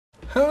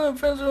Hello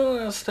friends,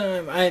 last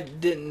time I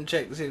didn't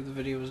check to see if the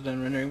video was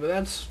done rendering, but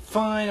that's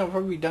fine. I'll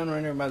probably be done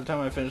rendering by the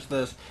time I finish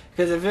this,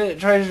 because if it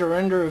tries to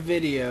render a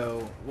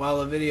video while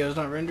a video is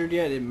not rendered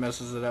yet, it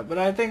messes it up, but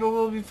I think it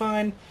will be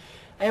fine.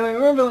 Anyway,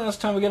 remember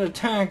last time we got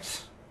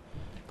attacked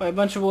by a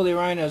bunch of woolly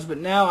rhinos, but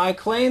now I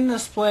claim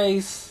this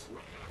place.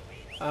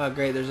 Oh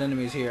great, there's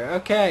enemies here.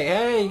 Okay,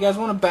 hey, you guys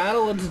want a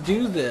battle? Let's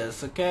do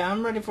this. Okay,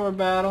 I'm ready for a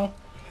battle.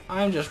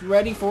 I'm just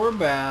ready for a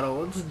battle.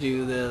 Let's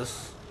do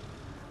this.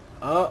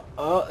 Oh,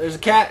 there's a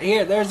cat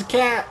here. There's a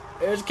cat.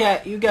 There's a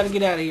cat. You gotta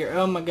get out of here.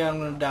 Oh my god, I'm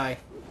gonna die.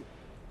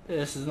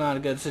 This is not a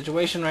good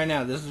situation right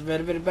now. This is a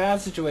very, very bad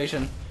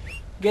situation.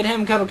 Get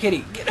him, Cuddle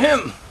Kitty. Get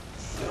him!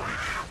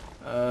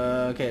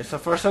 Okay, so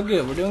far so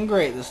good. We're doing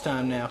great this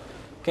time now.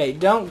 Okay,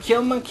 don't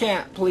kill my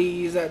cat,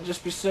 please. That'd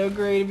just be so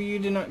great of you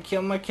to not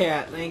kill my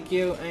cat. Thank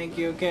you, thank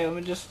you. Okay, let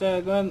me just go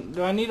ahead.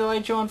 Do I need to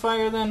light you on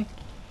fire then?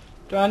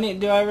 Do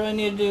I really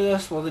need to do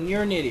this? Well, then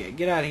you're an idiot.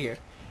 Get out of here.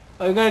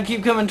 Oh, you're gonna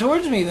keep coming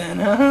towards me then,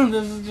 huh?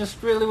 This is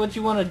just really what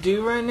you want to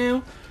do right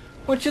now?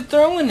 What you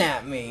throwing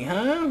at me,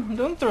 huh?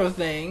 Don't throw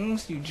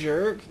things, you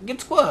jerk. Get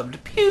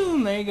squubbed.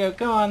 Pew! There you go.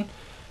 Come on.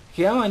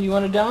 Come on, you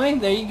want to die?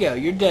 There you go.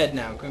 You're dead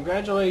now.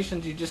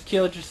 Congratulations, you just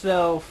killed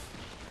yourself.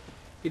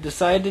 You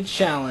decided to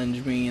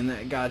challenge me, and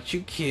that got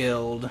you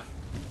killed.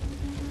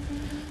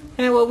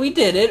 And well, we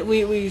did it.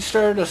 We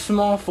started a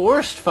small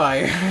forest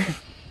fire.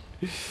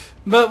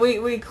 But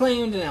we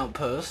claimed an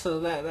outpost, so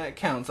that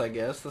counts, I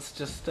guess. That's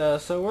just so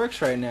it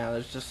works right now.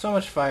 There's just so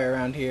much fire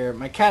around here.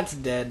 My cat's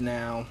dead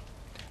now.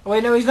 Oh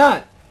wait, no, he's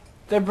not.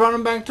 They brought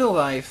him back to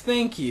life.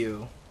 Thank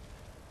you.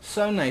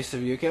 So nice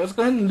of you. Okay, let's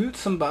go ahead and loot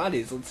some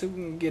bodies. Let's see if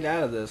we can get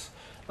out of this.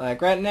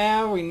 Like right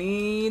now, we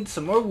need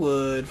some more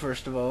wood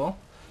first of all.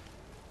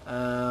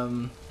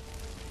 Okay,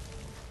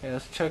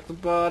 let's check the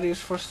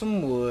bodies for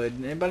some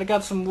wood. Anybody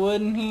got some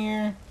wood in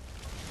here?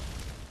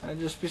 That'd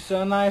just be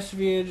so nice of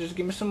you. Just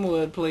give me some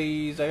wood,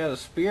 please. I got a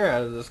spear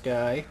out of this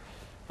guy.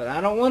 But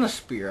I don't want a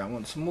spear. I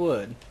want some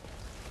wood.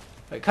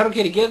 Right, Cuddle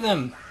Kitty, get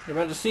them. They're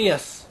about to see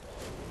us.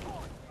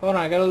 Hold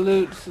on, I gotta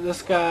loot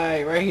this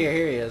guy right here.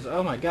 Here he is.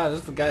 Oh my god,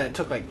 this is the guy that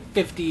took like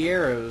 50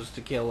 arrows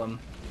to kill him.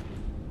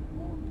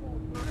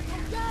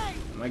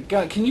 Oh my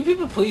god, can you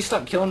people please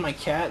stop killing my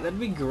cat? That'd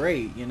be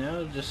great, you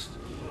know? Just,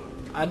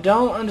 I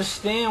don't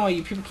understand why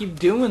you people keep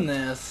doing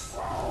this.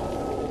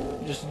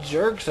 Just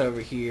jerks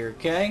over here,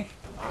 okay?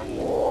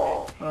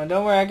 Oh,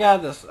 don't worry, I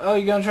got this. Oh,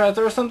 you gonna try to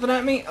throw something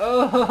at me?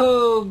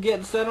 Oh,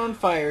 get set on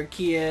fire,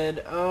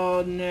 kid.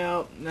 Oh,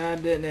 no,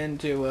 that didn't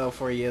end too well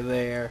for you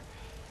there.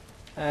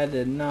 That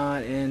did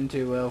not end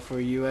too well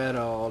for you at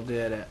all,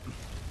 did it?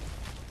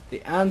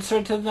 The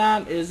answer to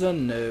that is a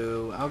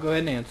no. I'll go ahead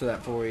and answer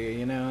that for you,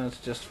 you know, it's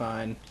just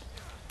fine.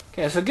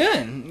 Okay, so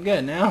good.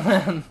 Good, now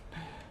then,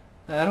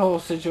 that whole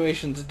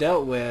situation's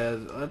dealt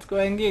with. Let's go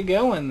ahead and get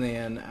going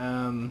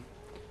then.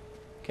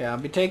 Okay, I'll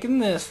be taking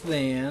this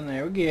then.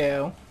 There we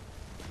go.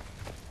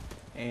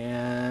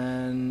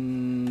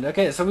 And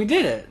okay, so we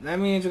did it. That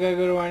means we gotta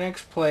go to our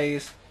next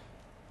place,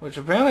 which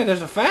apparently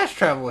there's a fast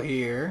travel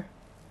here.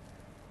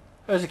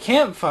 There's a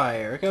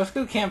campfire. Okay, let's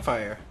go to the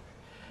campfire.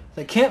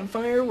 The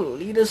campfire will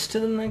lead us to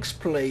the next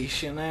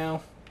place, you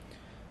know.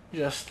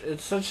 Just,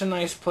 it's such a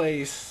nice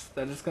place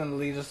that it's gonna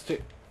lead us to.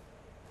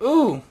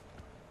 Ooh!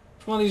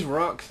 It's one of these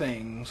rock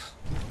things.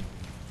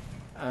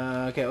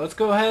 Okay, let's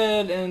go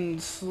ahead and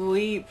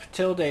sleep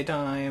till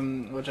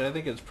daytime, which I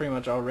think is pretty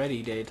much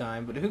already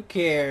daytime, but who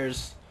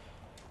cares?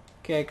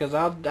 Okay, because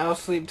I'll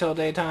sleep till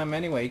daytime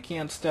anyway. You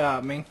can't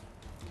stop me.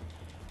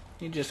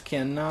 You just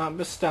cannot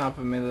be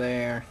stopping me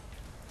there.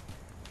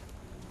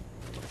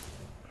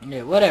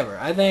 Yeah, whatever.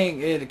 I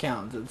think it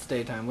counts. It's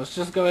daytime. Let's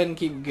just go ahead and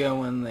keep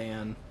going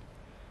then.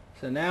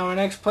 So now our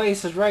next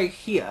place is right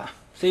here.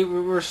 See,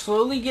 we're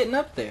slowly getting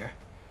up there.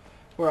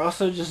 We're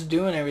also just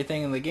doing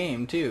everything in the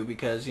game, too,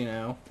 because, you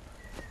know,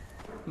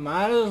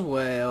 might as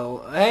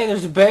well. Hey,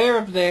 there's a bear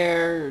up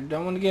there.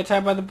 Don't want to get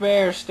attacked by the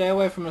bear. Stay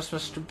away from us,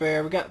 Mr.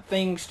 Bear. We got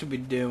things to be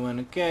doing,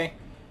 okay?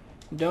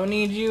 Don't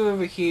need you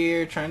over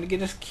here trying to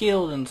get us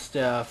killed and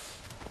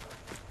stuff.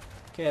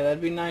 Okay, that'd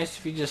be nice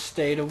if you just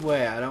stayed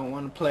away. I don't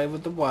want to play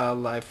with the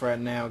wildlife right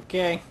now,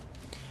 okay?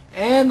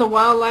 And the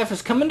wildlife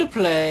is coming to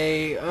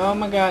play. Oh,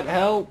 my God.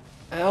 Help.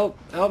 Help.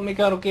 Help me,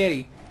 Cuddle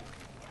Kitty.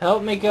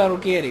 Help me, Cuddle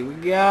Kitty. We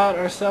got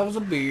ourselves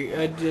a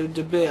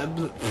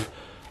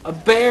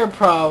bear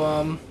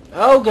problem.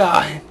 Oh,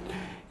 God.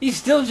 He's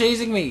still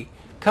chasing me.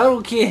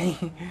 Cuddle Kitty.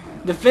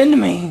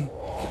 Defend me.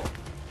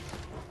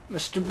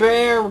 Mr.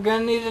 Bear, we're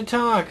gonna need to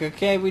talk,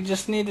 okay? We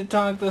just need to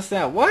talk this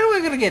out. Why am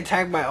I gonna get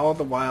attacked by all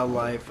the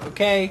wildlife,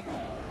 okay?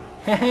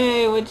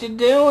 Hey, what you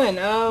doing?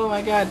 Oh,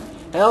 my God.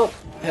 Help.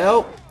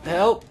 Help.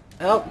 Help.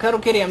 Help.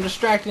 Cuddle Kitty, I'm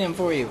distracting him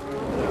for you.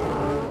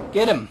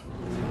 Get him.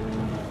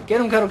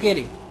 Get him, Cuddle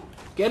Kitty.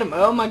 Get him.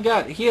 Oh my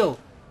god. Heal.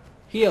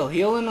 Heal.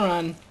 Heal and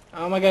run.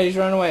 Oh my god, he's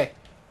running away.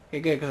 Okay,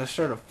 good, because I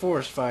started a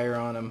forest fire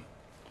on him.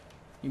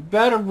 You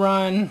better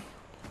run.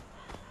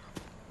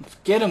 Let's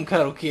get him,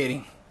 Cuddle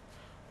Kitty.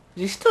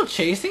 Is he still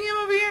chasing him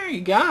over here?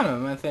 You got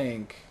him, I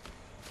think.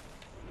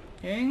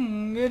 Okay,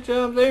 good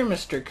job there,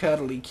 Mr.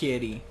 Cuddly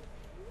Kitty.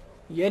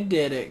 You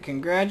did it.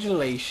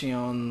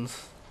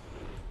 Congratulations.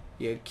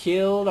 You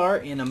killed our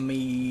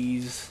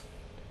enemies.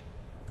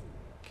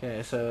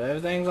 Okay, so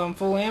everything's on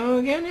full ammo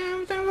again? Yeah,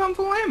 everything's on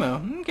full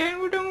ammo. Okay,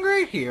 we're doing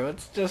great here.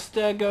 Let's just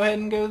go ahead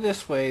and go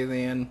this way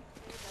then.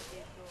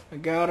 We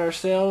got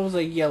ourselves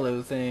a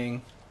yellow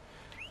thing.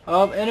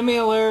 Oh, enemy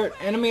alert!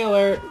 Enemy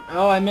alert!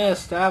 Oh, I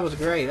missed. That was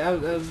great.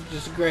 That was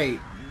just great.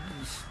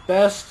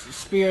 Best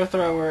spear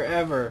thrower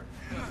ever.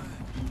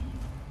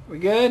 We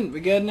good?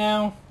 We good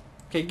now?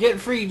 Okay, get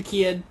freed,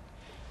 kid.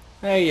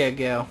 There you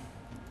go.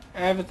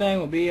 Everything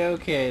will be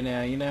okay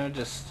now, you know,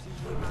 just...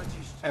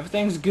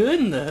 Everything's good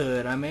in the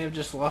hood. I may have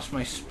just lost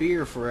my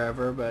spear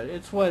forever, but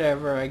it's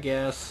whatever, I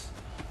guess.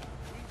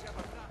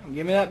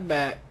 Give me that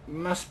back. Give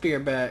me my spear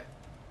back.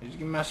 Just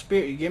give me my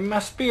spear. Give me my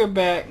spear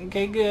back.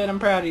 Okay, good. I'm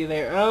proud of you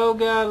there. Oh,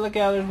 God, look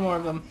out. There's more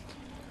of them.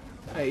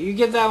 Alright, you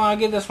get that one. I'll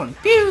get this one.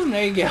 Pew!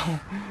 There you go.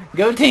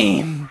 Go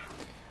team!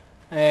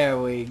 There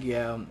we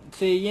go.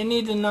 See, you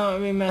need to not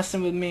be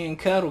messing with me and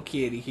Cuddle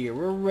Kitty here.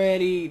 We're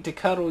ready to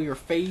cuddle your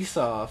face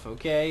off,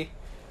 okay?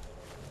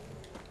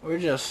 We're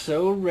just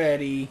so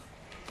ready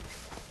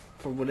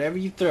for whatever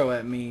you throw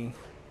at me.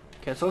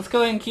 Okay, so let's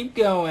go ahead and keep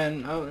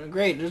going. Oh,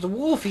 great. There's a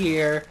wolf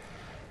here.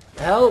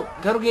 Help!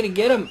 Cuddle Kitty,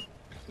 get him!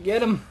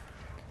 Get him!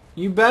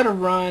 You better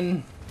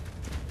run.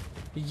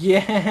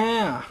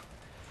 Yeah!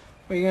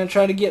 Are you gonna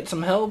try to get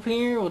some help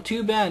here? Well,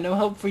 too bad. No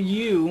help for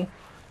you.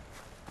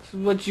 This is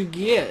what you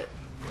get.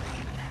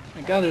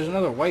 My God, there's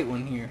another white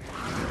one here.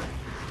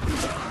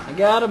 I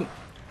got him.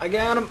 I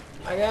got him.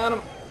 I got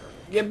him.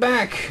 Get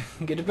back.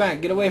 Get it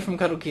back. Get away from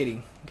Cuddle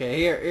Kitty. Okay,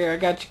 here, I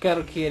got you,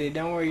 Cuddle Kitty.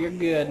 Don't worry, you're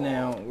good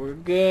now. We're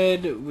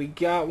good. We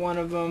got one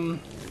of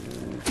them.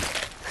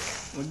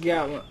 We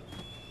got one.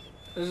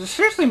 There's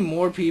seriously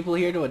more people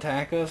here to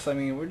attack us. I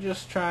mean, we're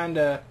just trying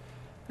to...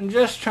 I'm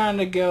just trying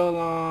to go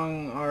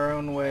along our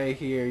own way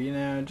here, you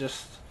know,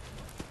 just...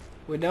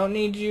 We don't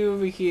need you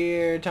over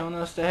here telling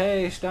us to,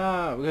 hey,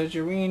 stop, because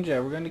you're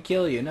Ranger, we're going to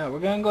kill you. No, we're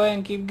going to go ahead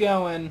and keep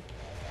going.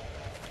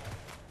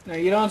 No,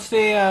 you don't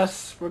see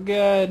us. We're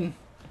good.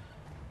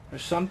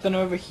 There's something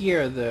over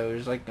here, though.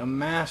 There's like a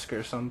mask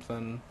or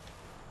something.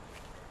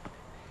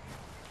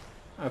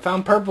 I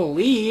found purple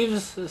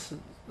leaves. This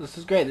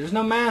is great. There's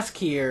no mask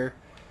here.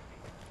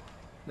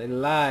 They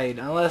lied,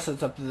 unless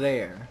it's up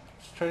there.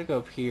 Let's try to go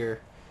up here.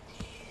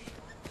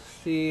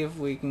 See if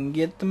we can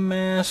get the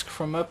mask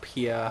from up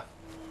here.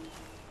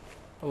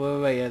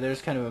 Oh, wait, yeah,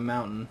 there's kind of a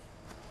mountain.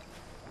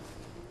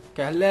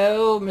 Okay,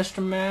 hello,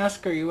 Mr.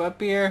 Mask, are you up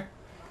here?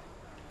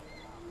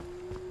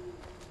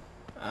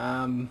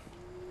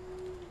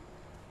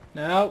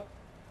 Nope.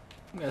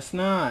 Guess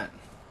not.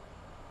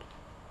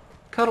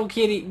 Cuddle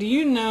Kitty, do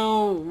you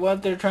know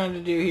what they're trying to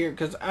do here?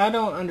 Because I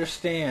don't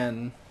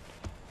understand.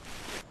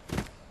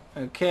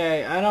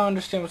 Okay, I don't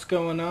understand what's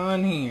going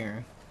on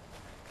here.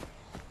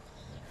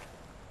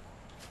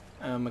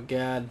 Oh my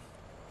God.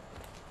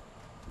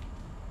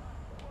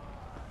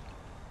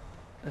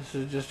 This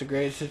is just a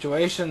great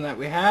situation that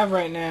we have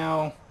right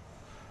now.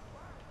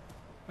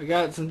 We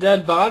got some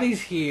dead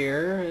bodies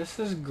here. This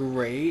is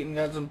great. And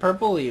got some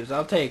purple leaves.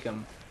 I'll take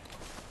them.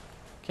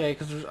 Okay,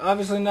 because there's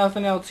obviously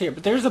nothing else here.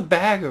 But there's a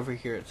bag over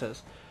here, it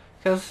says.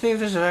 Okay, let's see if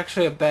there's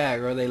actually a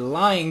bag. Or are they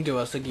lying to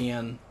us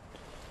again?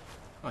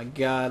 Oh my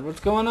God, what's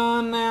going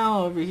on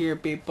now over here,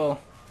 people?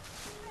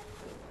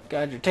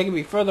 God, you're taking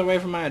me further away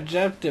from my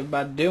objective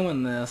by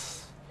doing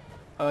this.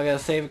 Oh, I gotta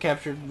save a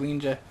captured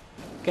Winja.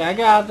 Okay, I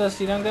got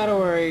this. You don't gotta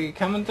worry.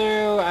 Coming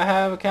through, I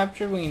have a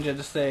captured Winja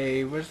to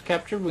save. Where's the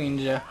captured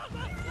Winja?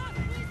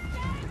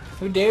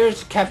 Who dares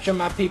to capture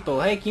my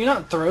people? Hey, can you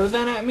not throw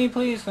that at me,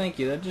 please? Thank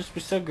you. That'd just be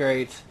so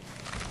great.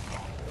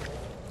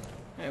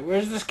 Hey,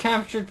 where's this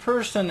captured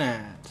person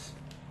at?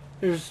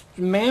 There's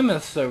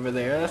mammoths over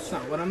there. That's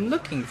not what I'm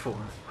looking for.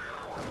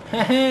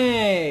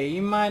 Hey,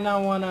 you might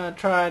not want to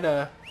try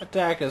to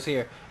attack us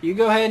here. You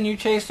go ahead and you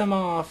chase them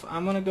off.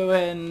 I'm going to go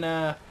ahead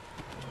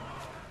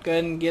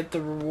and get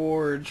the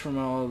rewards from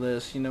all of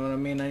this. You know what I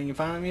mean? I can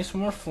find me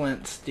some more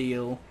flint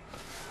steel.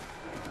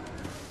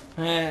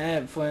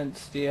 Flint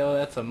steel,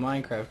 that's a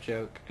Minecraft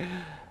joke.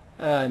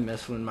 I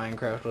miss when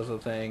Minecraft was a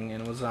thing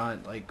and was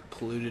not like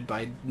polluted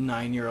by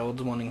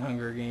 9-year-olds wanting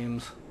Hunger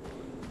Games.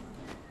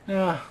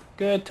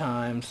 Good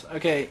times.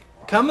 Okay,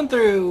 coming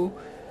through.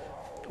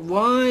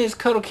 Why is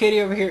Cuddle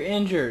Kitty over here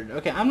injured?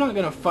 Okay, I'm not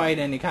gonna fight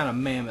any kind of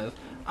mammoth.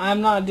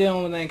 I'm not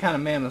dealing with any kind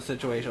of mammoth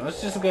situation.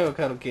 Let's just go with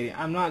Cuddle Kitty.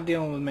 I'm not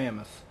dealing with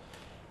mammoths.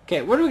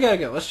 Okay, where do we gotta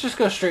go? Let's just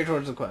go straight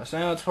towards the quest. I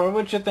know it's probably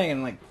what you're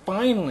thinking. Like,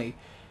 finally.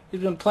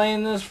 You've been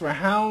playing this for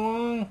how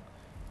long?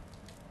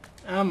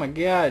 Oh my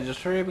God,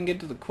 just hurry up and get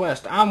to the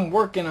quest. I'm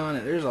working on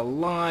it. There's a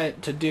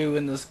lot to do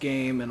in this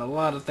game and a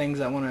lot of things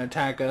that want to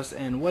attack us.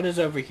 And what is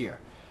over here?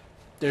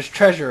 There's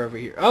treasure over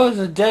here. Oh, it's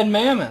a dead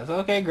mammoth.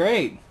 Okay,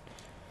 great.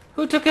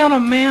 Who took out a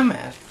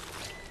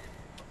mammoth?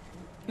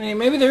 Hey,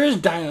 maybe there is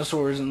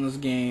dinosaurs in this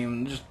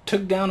game. Just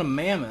took down a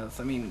mammoth.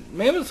 I mean,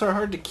 mammoths are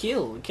hard to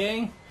kill,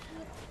 okay?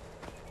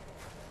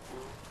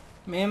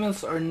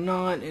 Mammoths are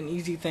not an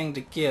easy thing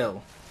to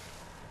kill.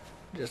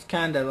 Just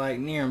kind of like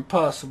near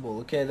impossible,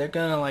 okay? They're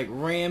gonna like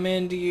ram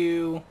into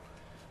you.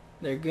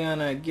 They're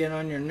gonna get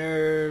on your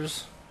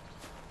nerves.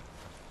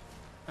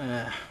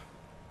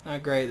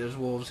 Not great, there's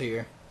wolves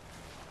here.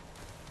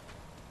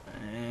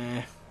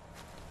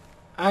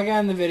 I got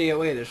in the video.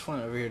 Wait, there's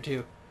Flint over here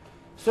too.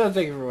 So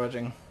thank you for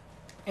watching.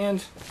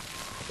 And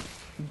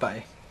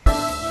bye.